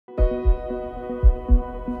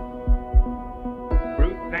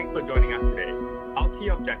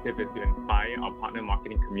objective is to inspire our partner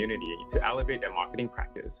marketing community to elevate their marketing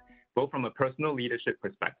practice, both from a personal leadership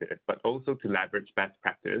perspective, but also to leverage best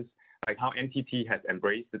practice, like how NTT has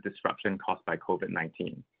embraced the disruption caused by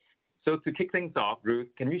COVID-19. So to kick things off, Ruth,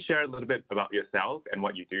 can you share a little bit about yourself and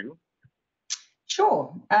what you do?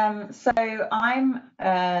 Sure. So I'm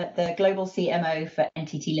the global CMO for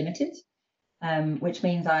NTT Limited, which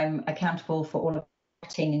means I'm accountable for all of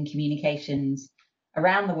marketing and communications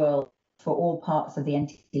around the world for all parts of the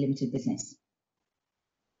NTT Limited business.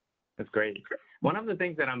 That's great. One of the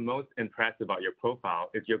things that I'm most impressed about your profile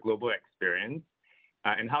is your global experience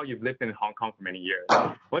and how you've lived in Hong Kong for many years.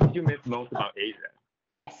 What did you miss most about Asia?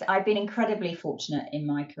 Yes, I've been incredibly fortunate in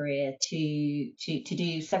my career to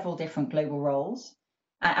do several different global roles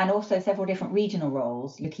and also several different regional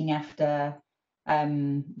roles, looking after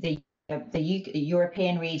the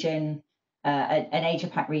European region, an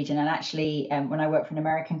Asia-Pac region, and actually when I worked for an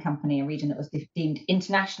American company, a region that was deemed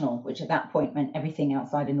international, which at that point meant everything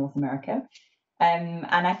outside of North America. And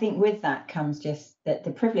I think with that comes just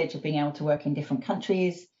the privilege of being able to work in different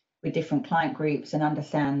countries with different client groups and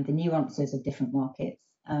understand the nuances of different markets.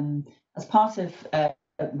 As part of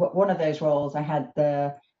one of those roles, I had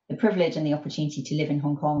the privilege and the opportunity to live in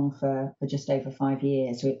Hong Kong for just over 5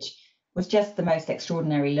 years, which was just the most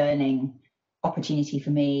extraordinary learning opportunity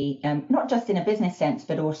for me, not just in a business sense,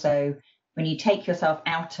 but also when you take yourself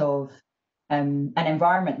out of an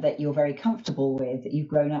environment that you're very comfortable with, that you've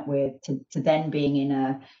grown up with, to then being in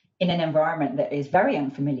an environment that is very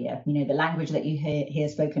unfamiliar. You know, the language that you hear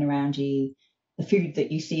spoken around you, the food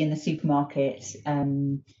that you see in the supermarket,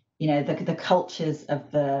 you know, the cultures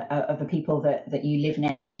of the people that you live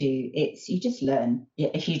next to. You just learn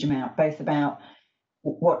a huge amount, both about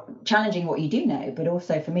challenging what you do know, but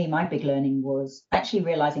also for me, my big learning was actually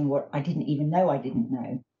realizing what I didn't even know I didn't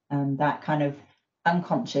know. That kind of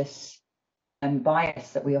unconscious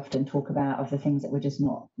bias that we often talk about of the things that we're just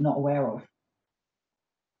not aware of.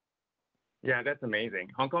 Yeah, that's amazing.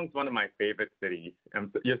 Hong Kong's one of my favorite cities.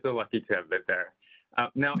 You're so lucky to have lived there.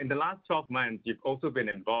 Now, in the last 12 months, you've also been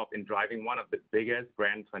involved in driving one of the biggest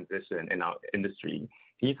brand transition in our industry.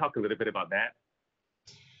 Can you talk a little bit about that?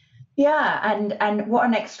 Yeah, and what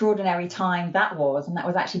an extraordinary time that was, and that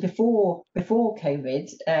was actually before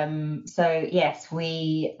COVID. So yes,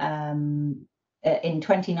 we in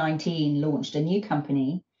 2019 launched a new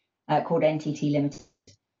company called NTT Limited.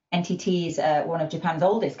 NTT is one of Japan's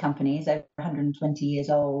oldest companies, over 120 years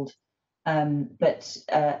old, but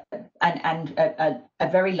a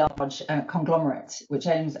very large conglomerate which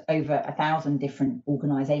owns over 1,000 different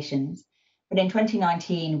organisations. But in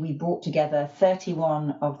 2019, we brought together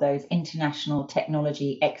 31 of those international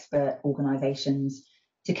technology expert organisations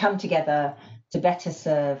to come together to better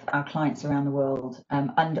serve our clients around the world,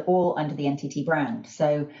 all under the NTT brand.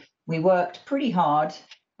 So we worked pretty hard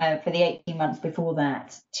for the 18 months before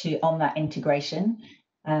that on that integration,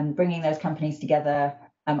 bringing those companies together.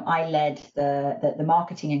 I led the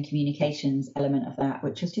marketing and communications element of that,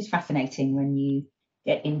 which was just fascinating when you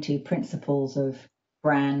get into principles of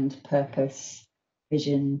brand, purpose,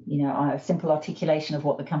 vision, you know, a simple articulation of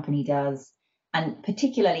what the company does. And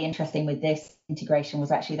particularly interesting with this integration was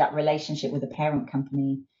actually that relationship with the parent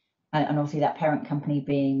company, and obviously that parent company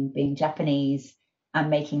being Japanese and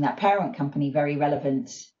making that parent company very relevant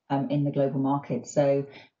in the global market. So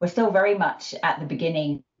we're still very much at the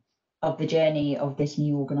beginning of the journey of this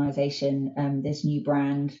new organization, this new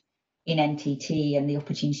brand in NTT, and the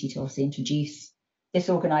opportunity to obviously introduce this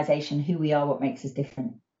organization, who we are, what makes us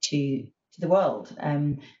different to the world.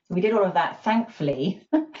 So we did all of that, thankfully,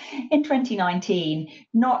 in 2019,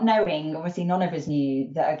 not knowing, obviously none of us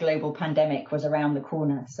knew that a global pandemic was around the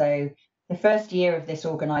corner. So the first year of this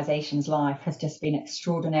organization's life has just been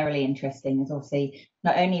extraordinarily interesting, as obviously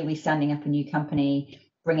not only are we standing up a new company,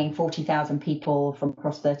 bringing 40,000 people from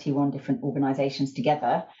across 31 different organizations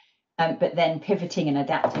together, but then pivoting and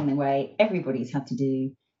adapting the way everybody's had to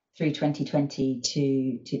do through 2020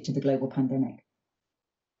 to the global pandemic.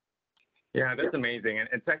 Yeah, that's amazing. And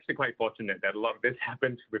it's actually quite fortunate that a lot of this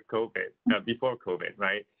happened with COVID, before COVID,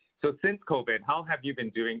 right? So since COVID, how have you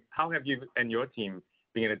and your team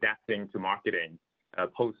been adapting to marketing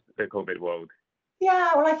post the COVID world?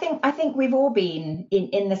 Yeah, well, I think we've all been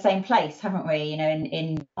in the same place, haven't we? You know,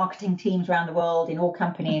 in marketing teams around the world, in all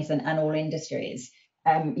companies and all industries,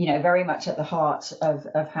 you know, very much at the heart of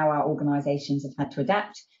how our organizations have had to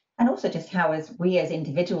adapt. And also just how we as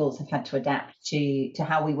individuals have had to adapt to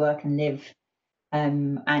how we work and live,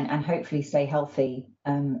 and hopefully stay healthy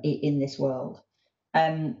in this world.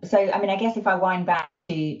 So, I mean, I guess if I wind back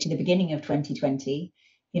to the beginning of 2020,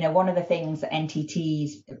 you know, one of the things that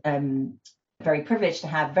NTT's very privileged to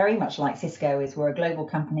have, very much like Cisco, is we're a global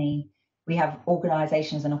company. We have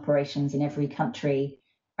organizations and operations in every country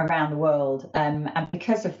around the world. And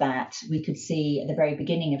because of that, we could see at the very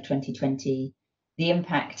beginning of 2020 the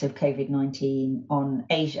impact of COVID-19 on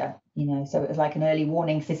Asia. So it was like an early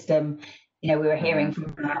warning system. We were hearing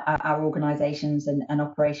from our organizations and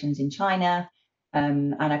operations in China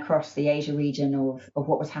and across the Asia region of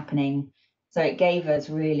what was happening. So it gave us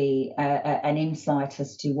really an insight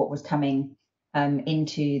as to what was coming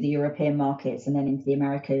into the European markets and then into the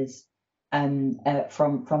Americas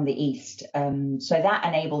from the East. So that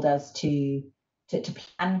enabled us to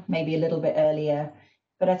plan maybe a little bit earlier.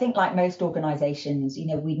 But I think like most organizations,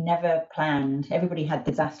 we never planned. Everybody had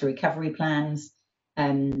disaster recovery plans,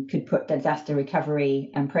 could put disaster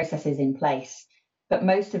recovery processes in place. But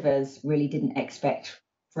most of us really didn't expect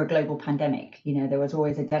for a global pandemic. There was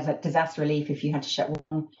always a disaster relief if you had to shut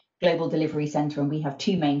one global delivery center, and we have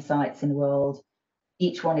two main sites in the world.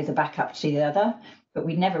 Each one is a backup to the other, but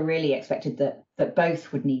we never really expected that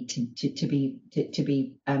both would need to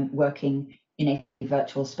be working in a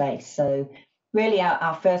virtual space. So really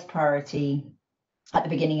our first priority at the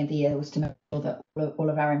beginning of the year was to make sure that all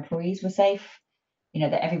of our employees were safe,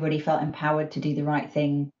 that everybody felt empowered to do the right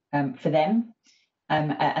thing for them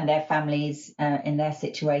and their families in their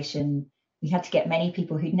situation. We had to get many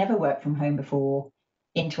people who'd never worked from home before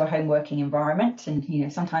into a home working environment. And,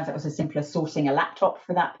 sometimes that was as simple as sourcing a laptop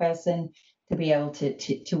for that person to be able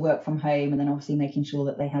to work from home, and then obviously making sure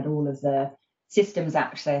that they had all of the systems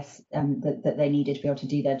access that they needed to be able to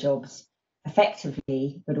do their jobs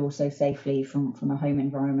effectively, but also safely from a home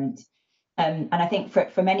environment. And I think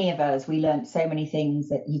for many of us, we learned so many things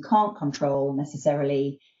that you can't control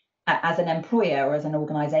necessarily as an employer or as an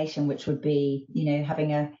organization, which would be,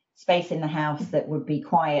 having a space in the house that would be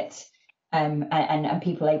quiet and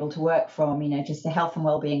people able to work from, just the health and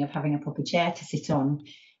well-being of having a proper chair to sit on.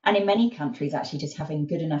 And in many countries, actually just having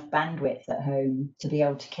good enough bandwidth at home to be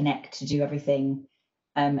able to connect, to do everything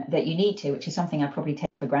that you need to, which is something I probably take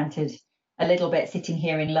for granted a little bit sitting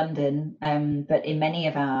here in London. But in many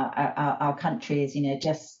of our countries,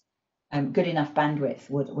 just good enough bandwidth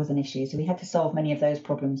was an issue. So we had to solve many of those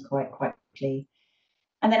problems quite quickly.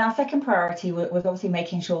 And then our second priority was obviously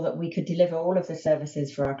making sure that we could deliver all of the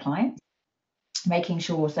services for our clients, making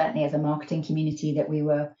sure certainly as a marketing community that we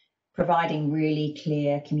were providing really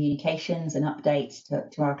clear communications and updates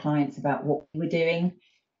to our clients about what we were doing,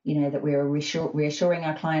 that we were reassuring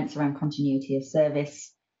our clients around continuity of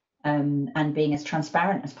service and being as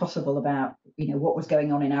transparent as possible about, what was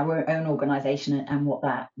going on in our own organization and what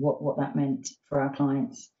that meant for our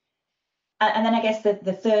clients. And then I guess the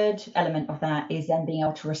third element of that is then being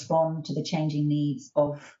able to respond to the changing needs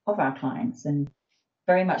of our clients. And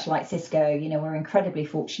very much like Cisco, we're incredibly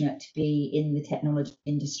fortunate to be in the technology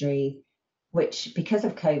industry, which because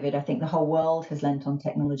of COVID, I think the whole world has lent on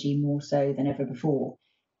technology more so than ever before.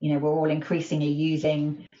 We're all increasingly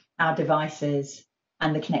using our devices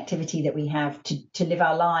and the connectivity that we have to live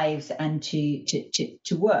our lives and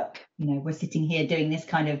to work. We're sitting here doing this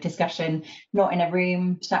kind of discussion, not in a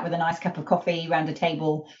room, sat with a nice cup of coffee around a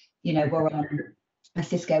table. We're on a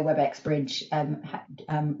Cisco WebEx bridge,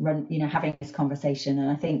 having this conversation. And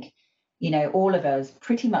I think, all of us,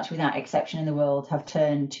 pretty much without exception in the world, have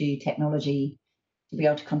turned to technology to be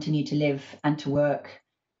able to continue to live and to work,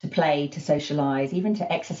 to play, to socialize, even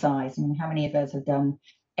to exercise. How many of us have done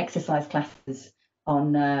exercise classes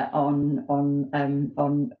on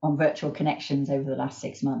virtual connections over the last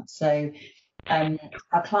 6 months? So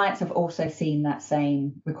our clients have also seen that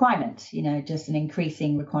same requirement, just an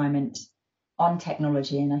increasing requirement on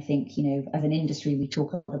technology. And I think, as an industry, we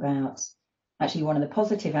talk a lot about actually one of the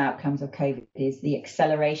positive outcomes of COVID is the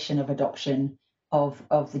acceleration of adoption of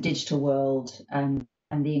the digital world and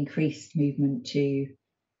the increased movement to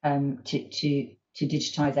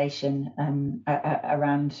digitization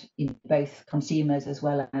around both consumers as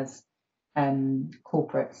well as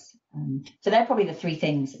corporates. So they're probably the three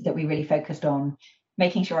things that we really focused on: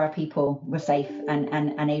 making sure our people were safe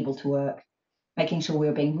and able to work, making sure we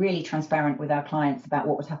were being really transparent with our clients about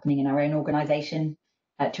what was happening in our own organization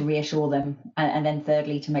to reassure them, and then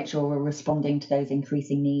thirdly, to make sure we're responding to those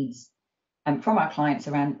increasing needs from our clients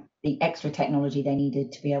around the extra technology they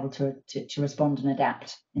needed to be able to respond and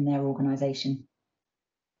adapt in their organization.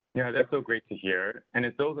 Yeah, that's so great to hear. And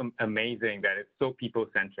it's so amazing that it's so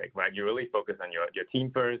people-centric, right? You really focus on your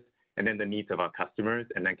team first, and then the needs of our customers,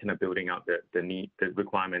 and then kind of building out the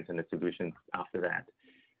requirements and the solutions after that.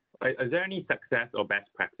 Is there any success or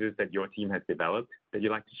best practice that your team has developed that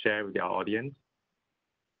you'd like to share with our audience?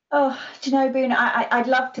 Oh, do you know, Boon, I'd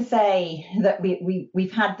love to say that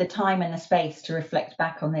we've had the time and the space to reflect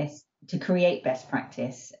back on this to create best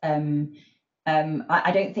practice.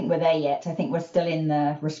 I don't think we're there yet. I think we're still in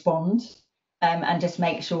the respond, and just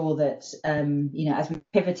make sure that, as we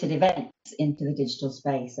pivoted events into the digital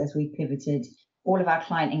space, as we pivoted all of our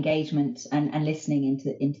client engagement and listening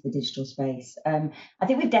into the digital space. I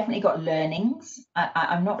think we've definitely got learnings.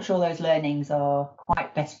 I'm not sure those learnings are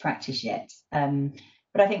quite best practice yet.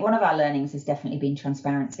 But I think one of our learnings has definitely been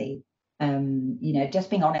transparency. Just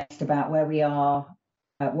being honest about where we are,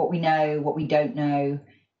 what we know, what we don't know,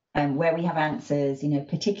 and where we have answers,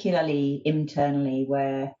 particularly internally,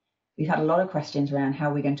 where we've had a lot of questions around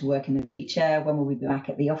how we're going to work in the future, when will we be back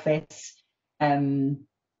at the office, when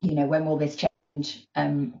will this change,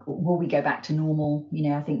 will we go back to normal?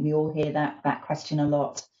 I think we all hear that question a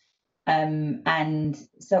lot. And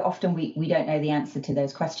so often we don't know the answer to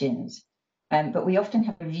those questions, but we often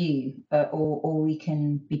have a view, or we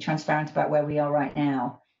can be transparent about where we are right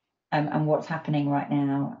now. And what's happening right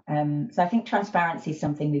now. So I think transparency is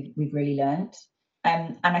something we've really learned.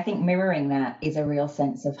 And I think mirroring that is a real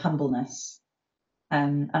sense of humbleness.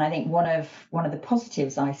 And I think one of the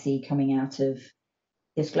positives I see coming out of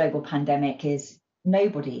this global pandemic is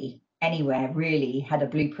nobody anywhere really had a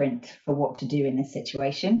blueprint for what to do in this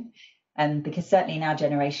situation. Because certainly in our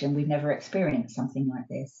generation, we've never experienced something like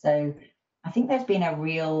this. So I think there's been a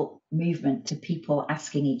real movement to people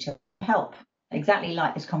asking each other for help. Exactly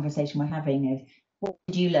like this conversation we're having of what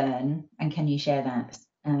did you learn and can you share that?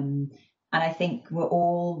 And I think we're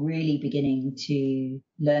all really beginning to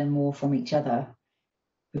learn more from each other,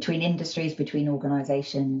 between industries, between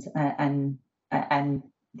organizations, and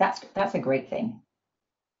that's a great thing.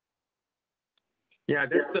 Yeah,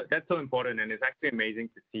 that's so important, and it's actually amazing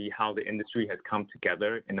to see how the industry has come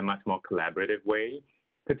together in a much more collaborative way,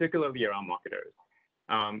 particularly around marketers.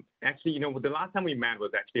 Actually, the last time we met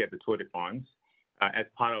was actually at the Tour de France, as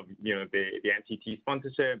part of the NTT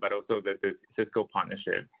sponsorship, but also the Cisco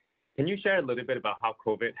partnership. Can you share a little bit about how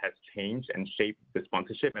COVID has changed and shaped the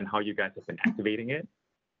sponsorship and how you guys have been activating it?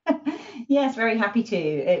 Yes, very happy to.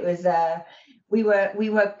 It was we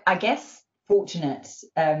were I guess fortunate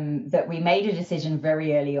that we made a decision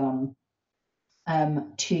very early on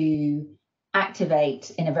to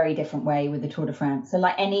activate in a very different way with the Tour de France. So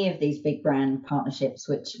like any of these big brand partnerships,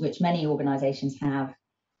 which many organizations have,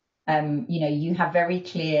 you have very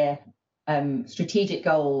clear strategic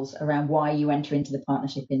goals around why you enter into the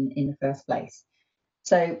partnership in the first place.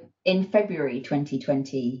 So in February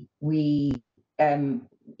 2020, we, and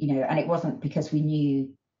it wasn't because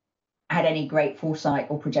we had any great foresight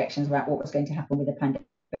or projections about what was going to happen with the pandemic.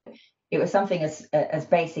 It was something as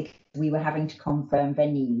basic as we were having to confirm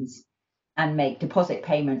venues and make deposit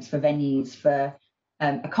payments for venues for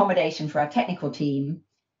accommodation for our technical team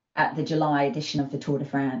at the July edition of the Tour de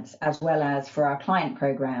France, as well as for our client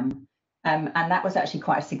program. And that was actually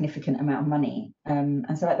quite a significant amount of money.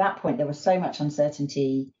 And so at that point, there was so much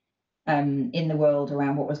uncertainty in the world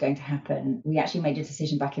around what was going to happen. We actually made a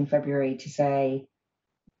decision back in February to say,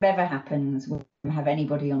 whatever happens, we'll have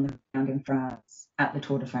anybody on the ground in France at the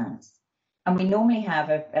Tour de France. And we normally have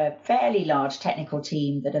a fairly large technical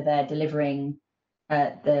team that are there delivering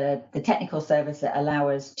the technical service that allow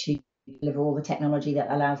us to deliver all the technology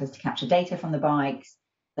that allows us to capture data from the bikes,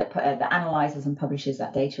 that analyzes and publishes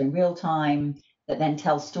that data in real time, that then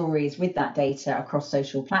tells stories with that data across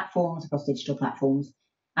social platforms, across digital platforms,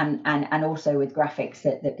 and also with graphics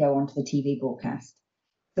that go onto the TV broadcast.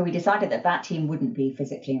 So we decided that team wouldn't be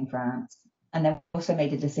physically in France. And then we also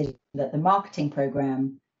made a decision that the marketing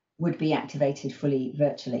program would be activated fully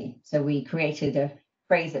virtually. So we created a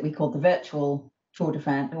phrase that we called the virtual Tour de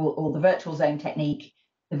France, or the virtual zone technique,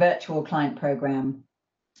 the virtual client program.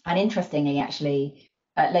 And interestingly, actually,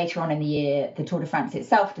 later on in the year, the Tour de France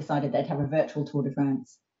itself decided they'd have a virtual Tour de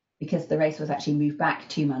France because the race was actually moved back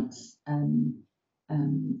 2 months and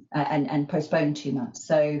postponed 2 months.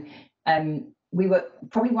 So we were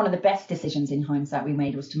probably one of the best decisions in hindsight we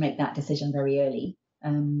made was to make that decision very early.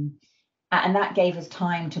 And that gave us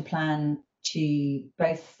time to plan to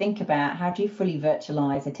both think about how do you fully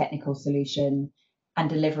virtualize a technical solution and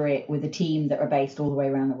deliver it with a team that are based all the way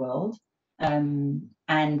around the world. And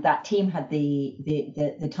that team had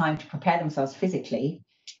the time to prepare themselves physically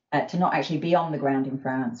to not actually be on the ground in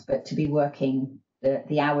France, but to be working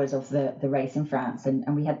the hours of the race in France.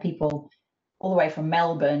 And we had people all the way from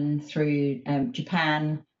Melbourne through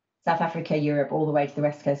Japan, South Africa, Europe, all the way to the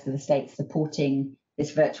west coast of the States, supporting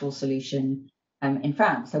this virtual solution in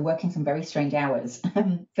France. So working some very strange hours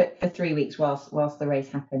for 3 weeks whilst the race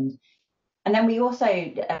happened. And then we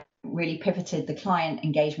also really pivoted the client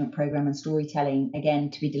engagement program and storytelling,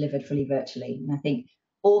 again, to be delivered fully virtually. And I think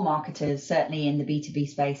all marketers, certainly in the B2B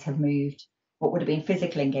space, have moved what would have been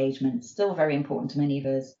physical engagement, still very important to many of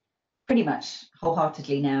us, pretty much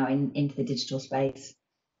wholeheartedly now into the digital space.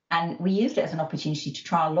 And we used it as an opportunity to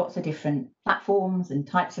trial lots of different platforms and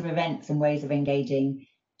types of events and ways of engaging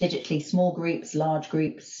digitally, small groups, large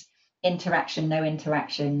groups, interaction, no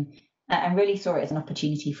interaction, and really saw it as an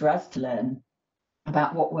opportunity for us to learn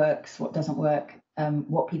about what works, what doesn't work,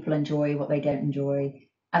 what people enjoy, what they don't enjoy,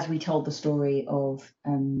 as we told the story of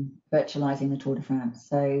virtualizing the Tour de France.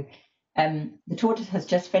 So the Tour has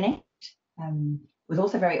just finished. It was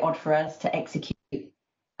also very odd for us to execute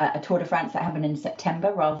a Tour de France that happened in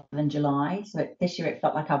September rather than July. So this year it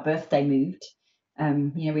felt like our birthday moved.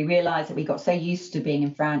 We realized that we got so used to being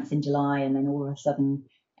in France in July, and then all of a sudden,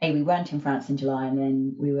 we weren't in France in July, and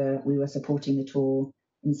then we were supporting the Tour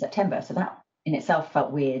in September. So that in itself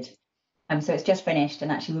felt weird. So it's just finished,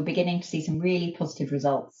 and actually we're beginning to see some really positive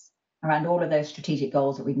results around all of those strategic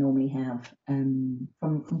goals that we'd normally have from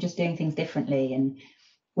just doing things differently. And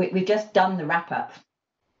we've just done the wrap up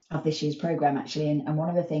of this year's program, actually. And one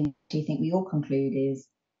of the things I think we all conclude is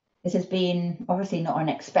this has been obviously not an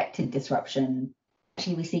expected disruption.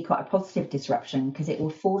 Actually, we see quite a positive disruption because it will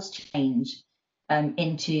force change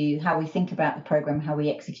into how we think about the program, how we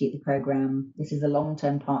execute the program. This is a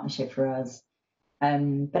long-term partnership for us,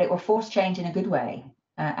 but it will force change in a good way.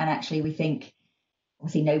 And actually, we think,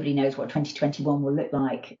 obviously, nobody knows what 2021 will look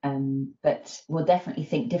like, but we'll definitely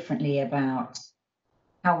think differently about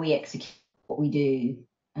how we execute what we do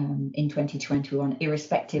in 2021,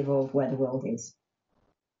 irrespective of where the world is.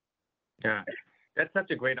 Yeah, that's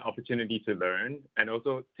such a great opportunity to learn and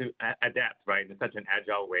also to adapt, right, in such an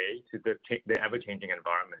agile way to the ever-changing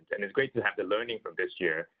environment. And it's great to have the learning from this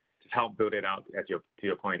year to help build it out, to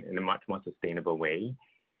your point, in a much more sustainable way.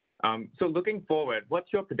 So looking forward,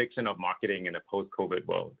 what's your prediction of marketing in a post-COVID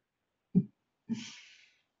world?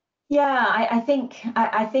 Yeah, I think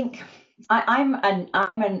I'm an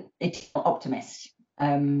eternal optimist.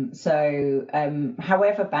 However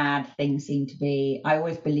bad things seem to be, I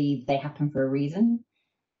always believe they happen for a reason,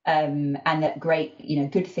 and that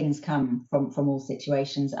good things come from all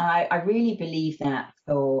situations. I really believe that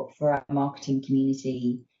for our marketing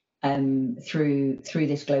community through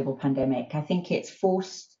this global pandemic. I think it's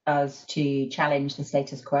forced us to challenge the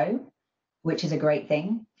status quo, which is a great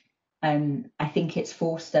thing. I think it's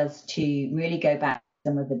forced us to really go back to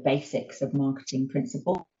some of the basics of marketing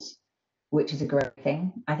principles, which is a great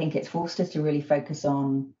thing. I think it's forced us to really focus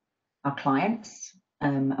on our clients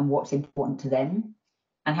and what's important to them,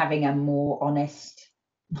 and having a more honest,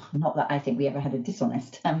 not that I think we ever had a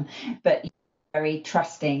dishonest, but very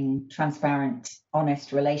trusting, transparent,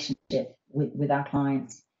 honest relationship with our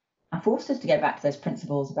clients. And forced us to go back to those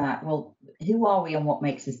principles about, well, who are we and what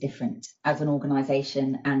makes us different as an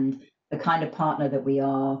organization and the kind of partner that we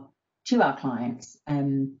are to our clients.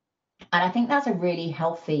 And I think that's a really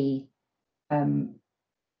healthy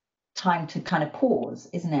time to kind of pause,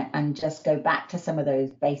 isn't it? And just go back to some of those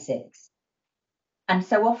basics. And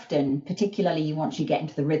so often, particularly once you get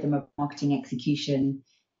into the rhythm of marketing execution,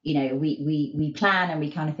 we plan and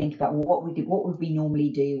we kind of think about, well, what would we normally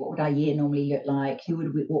do? What would our year normally look like?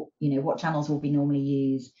 What channels would we normally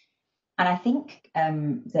use? And I think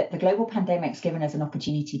that the global pandemic's given us an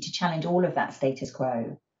opportunity to challenge all of that status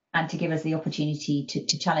quo, and to give us the opportunity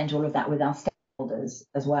to challenge all of that with our stakeholders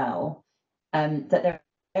as well. That there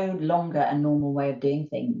is no longer a normal way of doing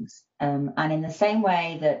things. And in the same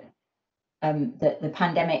way that the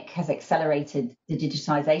pandemic has accelerated the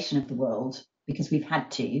digitization of the world because we've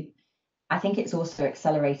had to, I think it's also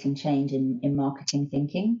accelerating change in marketing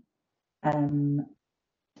thinking.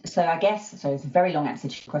 So it's a very long answer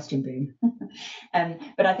to your question, Boon.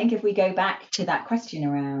 But I think if we go back to that question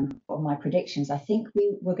around what are my predictions, I think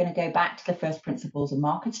we're going to go back to the first principles of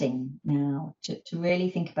marketing now to really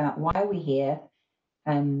think about why are we here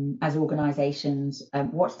as organizations,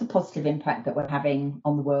 what's the positive impact that we're having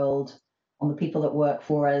on the world, on the people that work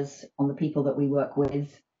for us, on the people that we work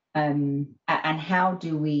with, and how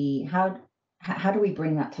do we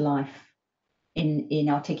bring that to life in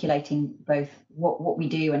articulating both what we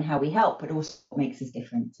do and how we help, but also what makes us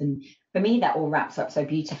different. And for me, that all wraps up so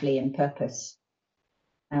beautifully in purpose.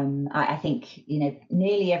 I think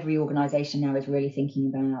nearly every organization now is really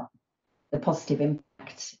thinking about the positive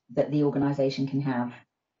impact that the organization can have,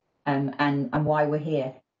 and why we're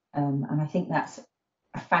here. And I think that's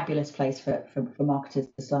a fabulous place for marketers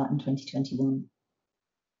to start in 2021.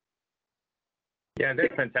 Yeah,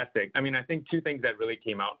 that's fantastic. I mean, I think two things that really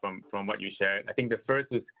came out from what you shared. I think the first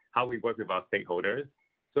is how we work with our stakeholders.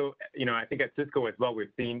 So, I think at Cisco as well,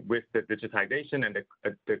 we've seen with the digitization and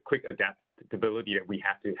the quick adaptability that we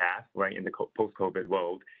have to have, right, in the post-COVID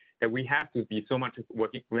world, that we have to be so much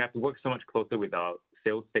working, we have to work so much closer with our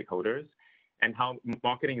sales stakeholders, and how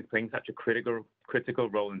marketing is playing such a critical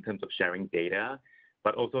role in terms of sharing data,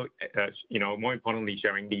 but also, more importantly,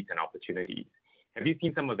 sharing leads and opportunities. Have you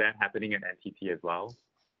seen some of that happening at NTT as well?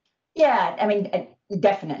 Yeah, I mean,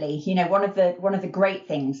 definitely. One of the great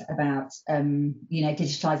things about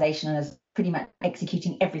digitalization and us pretty much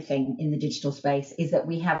executing everything in the digital space is that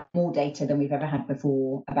we have more data than we've ever had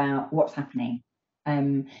before about what's happening,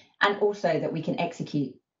 and also that we can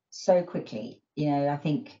execute so quickly. I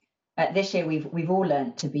think this year we've all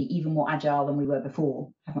learned to be even more agile than we were before,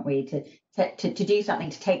 haven't we? To do something,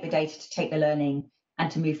 to take the data, to take the learning, and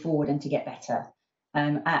to move forward and to get better.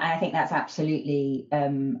 I think that's absolutely.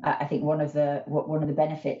 I think one of the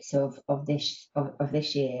benefits of this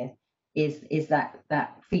year is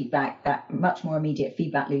that feedback, that much more immediate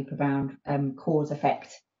feedback loop around cause,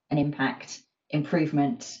 effect, and impact,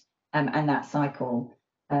 improvement, and that cycle.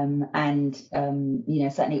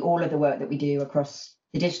 Certainly all of the work that we do across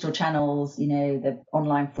the digital channels, the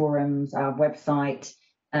online forums, our website,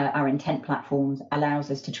 our intent platforms allows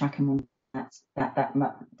us to track them on. That's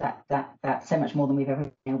so much more than we've ever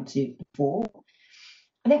been able to before.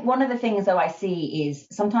 I think one of the things though I see is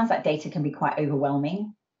sometimes that data can be quite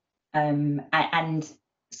overwhelming, and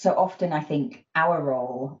so often I think our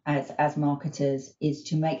role as marketers is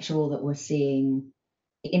to make sure that we're seeing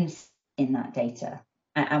in that data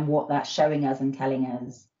and what that's showing us and telling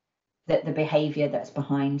us, that the behavior that's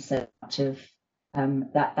behind so much of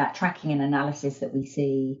that tracking and analysis that we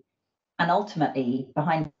see, and ultimately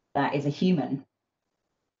behind that is a human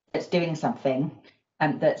that's doing something,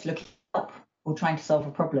 that's looking up or trying to solve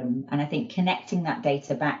a problem. And I think connecting that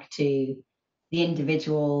data back to the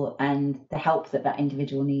individual and the help that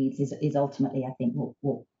individual needs is ultimately, I think,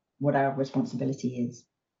 what our responsibility is.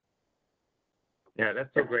 Yeah,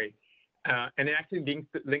 that's so great. And it actually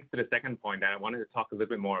links to the second point that I wanted to talk a little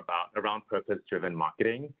bit more about around purpose-driven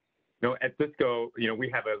marketing. At Cisco, we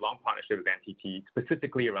have a long partnership with NTT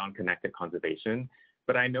specifically around connected conservation.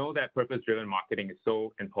 But I know that purpose-driven marketing is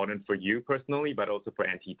so important for you personally, but also for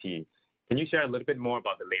NTT. Can you share a little bit more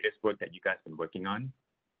about the latest work that you guys have been working on?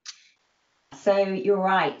 So you're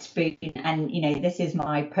right, Boon, and this is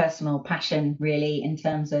my personal passion, really, in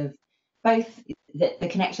terms of both the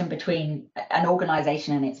connection between an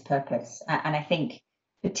organisation and its purpose. And I think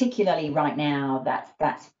particularly right now,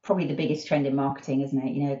 that's probably the biggest trend in marketing, isn't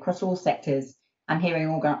it? Across all sectors, I'm hearing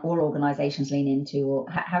all organisations lean into, well,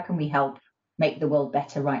 how can we help make the world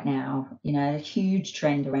better right now? A huge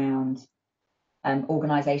trend around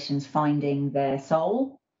organizations finding their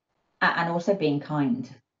soul and also being kind,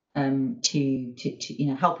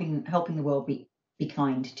 to helping the world be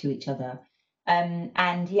kind to each other.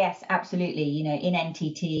 And yes, absolutely. In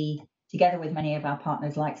NTT, together with many of our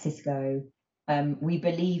partners like Cisco, we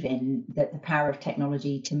believe in the power of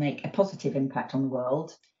technology to make a positive impact on the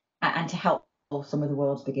world and to help solve some of the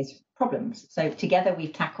world's biggest problems. So together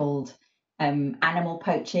we've tackled animal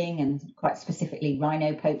poaching, and quite specifically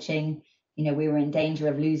rhino poaching. We were in danger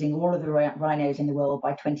of losing all of the rhinos in the world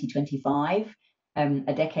by 2025,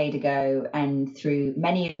 a decade ago, and through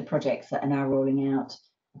many of the projects that are now rolling out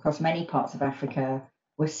across many parts of Africa,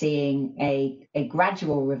 we're seeing a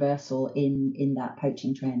gradual reversal in that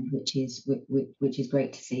poaching trend, which is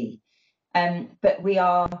great to see. But we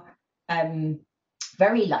are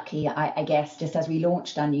very lucky, I guess, just as we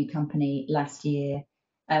launched our new company last year,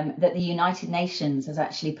 that the United Nations has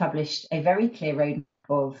actually published a very clear roadmap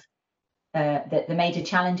of the major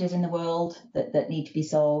challenges in the world that need to be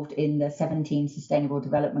solved in the 17 Sustainable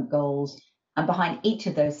Development Goals. And behind each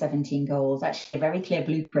of those 17 goals, actually a very clear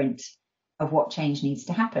blueprint of what change needs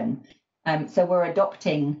to happen. So we're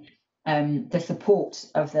adopting the support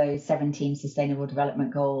of those 17 Sustainable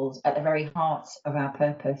Development Goals at the very heart of our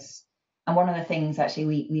purpose. And one of the things actually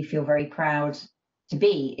we feel very proud to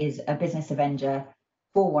be is a business avenger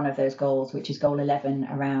for one of those goals, which is goal 11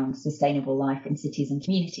 around sustainable life in cities and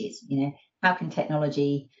communities. How can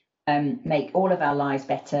technology make all of our lives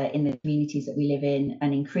better in the communities that we live in,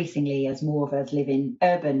 and increasingly as more of us live in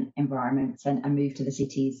urban environments and move to the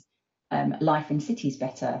cities, life in cities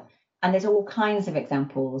better. And there's all kinds of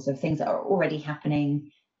examples of things that are already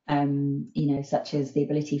happening, such as the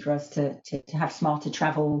ability for us to have smarter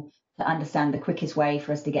travel, to understand the quickest way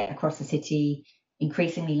for us to get across the city.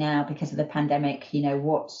 Increasingly now, because of the pandemic,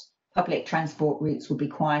 what public transport routes would be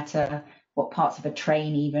quieter, what parts of a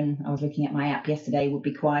train, even I was looking at my app yesterday, would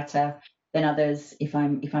be quieter than others if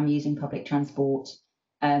I'm using public transport.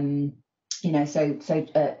 So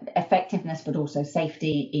effectiveness, but also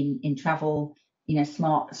safety in travel.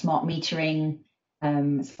 Smart metering,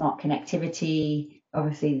 smart connectivity,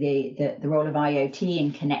 obviously the role of IoT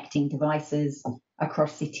in connecting devices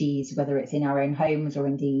across cities, whether it's in our own homes or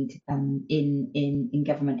indeed in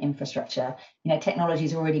government infrastructure. Technology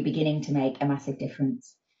is already beginning to make a massive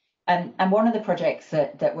difference. And one of the projects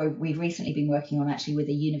that we've recently been working on, actually with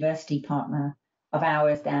a university partner of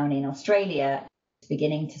ours down in Australia, is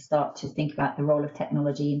beginning to start to think about the role of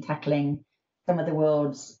technology in tackling some of the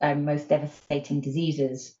world's most devastating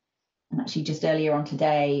diseases. And actually, just earlier on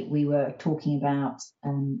today, we were talking about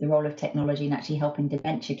the role of technology in actually helping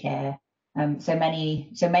dementia care. So many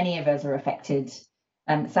of us are affected,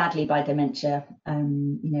 sadly, by dementia.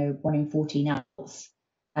 1 in 14 adults,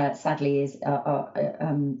 sadly,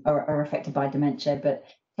 are affected by dementia. But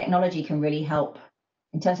technology can really help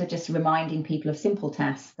in terms of just reminding people of simple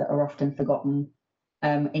tasks that are often forgotten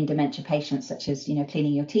in dementia patients, such as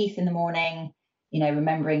cleaning your teeth in the morning,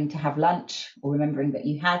 remembering to have lunch, or remembering that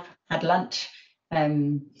you have had lunch,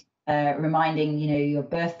 reminding your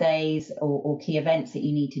birthdays or key events that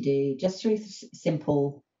you need to do, just through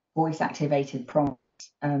simple voice activated prompts,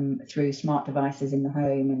 through smart devices in the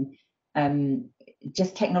home, and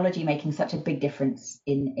just technology making such a big difference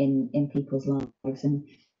in people's lives. And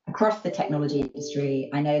across the technology industry,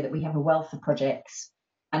 I know that we have a wealth of projects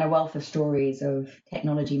and a wealth of stories of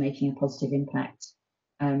technology making a positive impact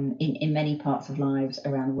in many parts of lives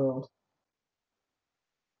around the world.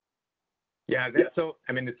 Yeah, that's so,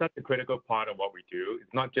 it's such a critical part of what we do.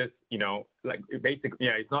 It's not just,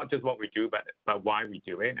 it's not just what we do, but why we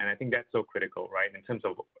do it. And I think that's so critical, right? In terms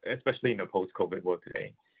of, especially in the post-COVID world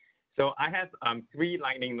today. So I have 3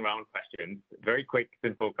 lightning round questions, very quick,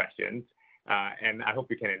 simple questions. And I hope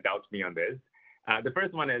you can indulge me on this. The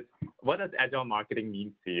first one is, what does agile marketing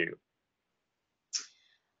mean to you?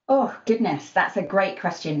 Oh, goodness, that's a great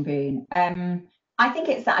question, Boon. I think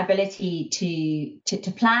it's that ability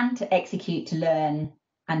to plan, to execute, to learn,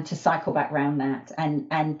 and to cycle back around that. And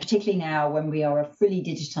particularly now, when we are a fully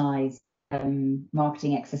digitized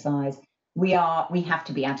marketing exercise, we have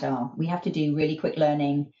to be agile. We have to do really quick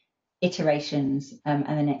learning, iterations, and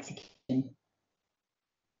then execution.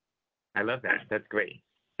 I love that. That's great.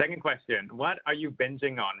 Second question, what are you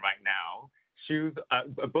binging on right now?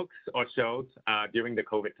 Books or shows during the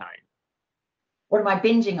COVID time? What am I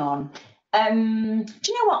binging on? Do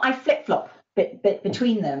you know what? I flip-flop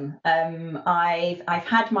between them. I've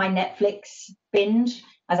had my Netflix binge,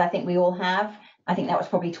 as I think we all have. I think that was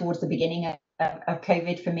probably towards the beginning of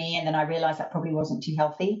COVID for me, and then I realized that probably wasn't too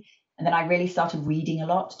healthy. And then I really started reading a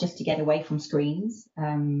lot just to get away from screens,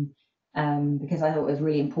 because I thought it was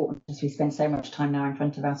really important, because we spend so much time now in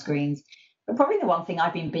front of our screens. But probably the one thing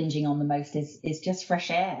I've been binging on the most is just fresh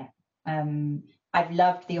air. I've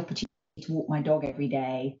loved the opportunity to walk my dog every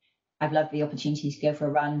day. I've loved the opportunity to go for a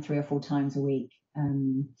run 3 or 4 times a week. So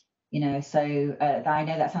I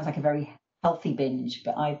know that sounds like a very healthy binge,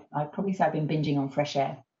 but I'd probably say I've been binging on fresh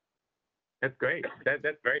air. That's great.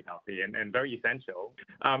 That's very healthy and very essential.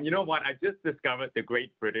 You know what? I just discovered the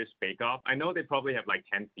Great British Bake Off. I know they probably have like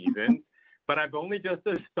 10 seasons, but I've only just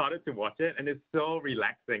started to watch it, and it's so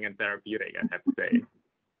relaxing and therapeutic, I have to say.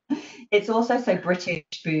 It's also so British,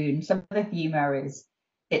 Boon. Some of the humour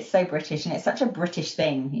it's so British, and it's such a British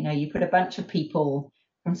thing. You put a bunch of people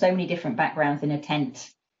from so many different backgrounds in a tent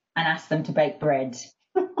and ask them to bake bread.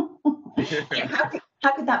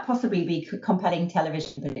 How could that possibly be compelling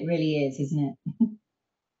television? But it really is, isn't it?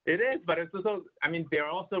 It is, but it's also, they're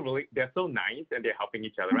also they're so nice, and they're helping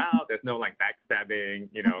each other out. There's no like backstabbing,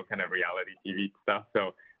 kind of reality TV stuff.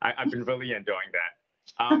 So I've been really enjoying that.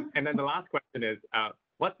 And then the last question is,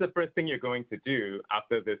 what's the first thing you're going to do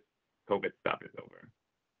after this COVID stuff is over?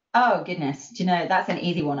 Oh, goodness. Do you know, that's an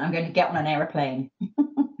easy one. I'm going to get on an aeroplane.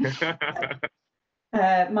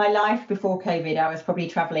 My life before COVID, I was probably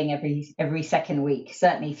traveling every second week,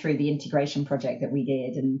 certainly through the integration project that we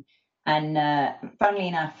did. And funnily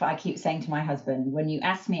enough, I keep saying to my husband, when you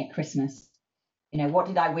asked me at Christmas, what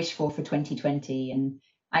did I wish for 2020? And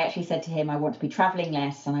I actually said to him, I want to be traveling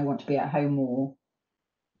less and I want to be at home more.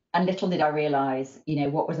 And little did I realize,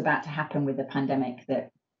 what was about to happen with the pandemic,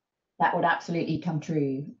 that would absolutely come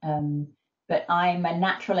true. But I'm a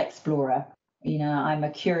natural explorer. I'm a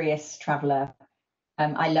curious traveler.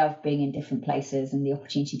 I love being in different places and the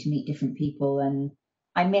opportunity to meet different people. And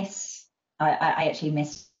I actually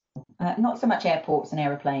miss, not so much airports and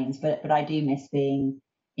aeroplanes, but I do miss being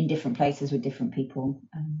in different places with different people.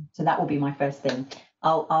 So that will be my first thing.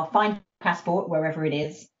 I'll find a passport wherever it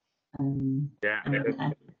is, and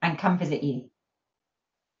come visit you.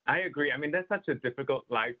 I agree. That's such a difficult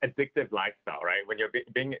addictive lifestyle, right? When you're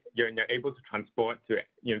able to transport to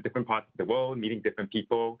different parts of the world, meeting different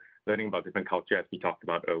people, learning about different culture, as we talked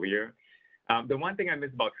about earlier. The one thing I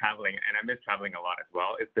miss about traveling, and I miss traveling a lot as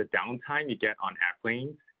well, is the downtime you get on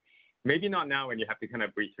airplanes. Maybe not now when you have to kind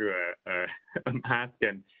of breathe through a mask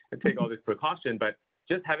and take all this precaution, but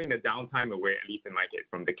just having the downtime away, at least in my case,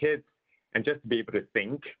 from the kids, and just to be able to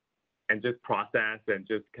think and just process and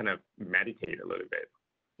just kind of meditate a little bit.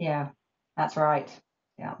 Yeah, that's right.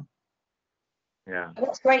 Yeah. Yeah.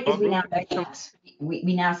 What's great is we Ruth, now know that.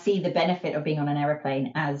 We now see the benefit of being on an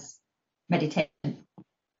aeroplane as meditation.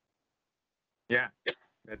 Yeah,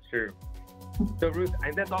 that's true. So Ruth,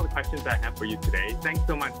 that's all the questions I have for you today. Thanks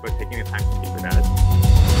so much for taking the time to speak with us.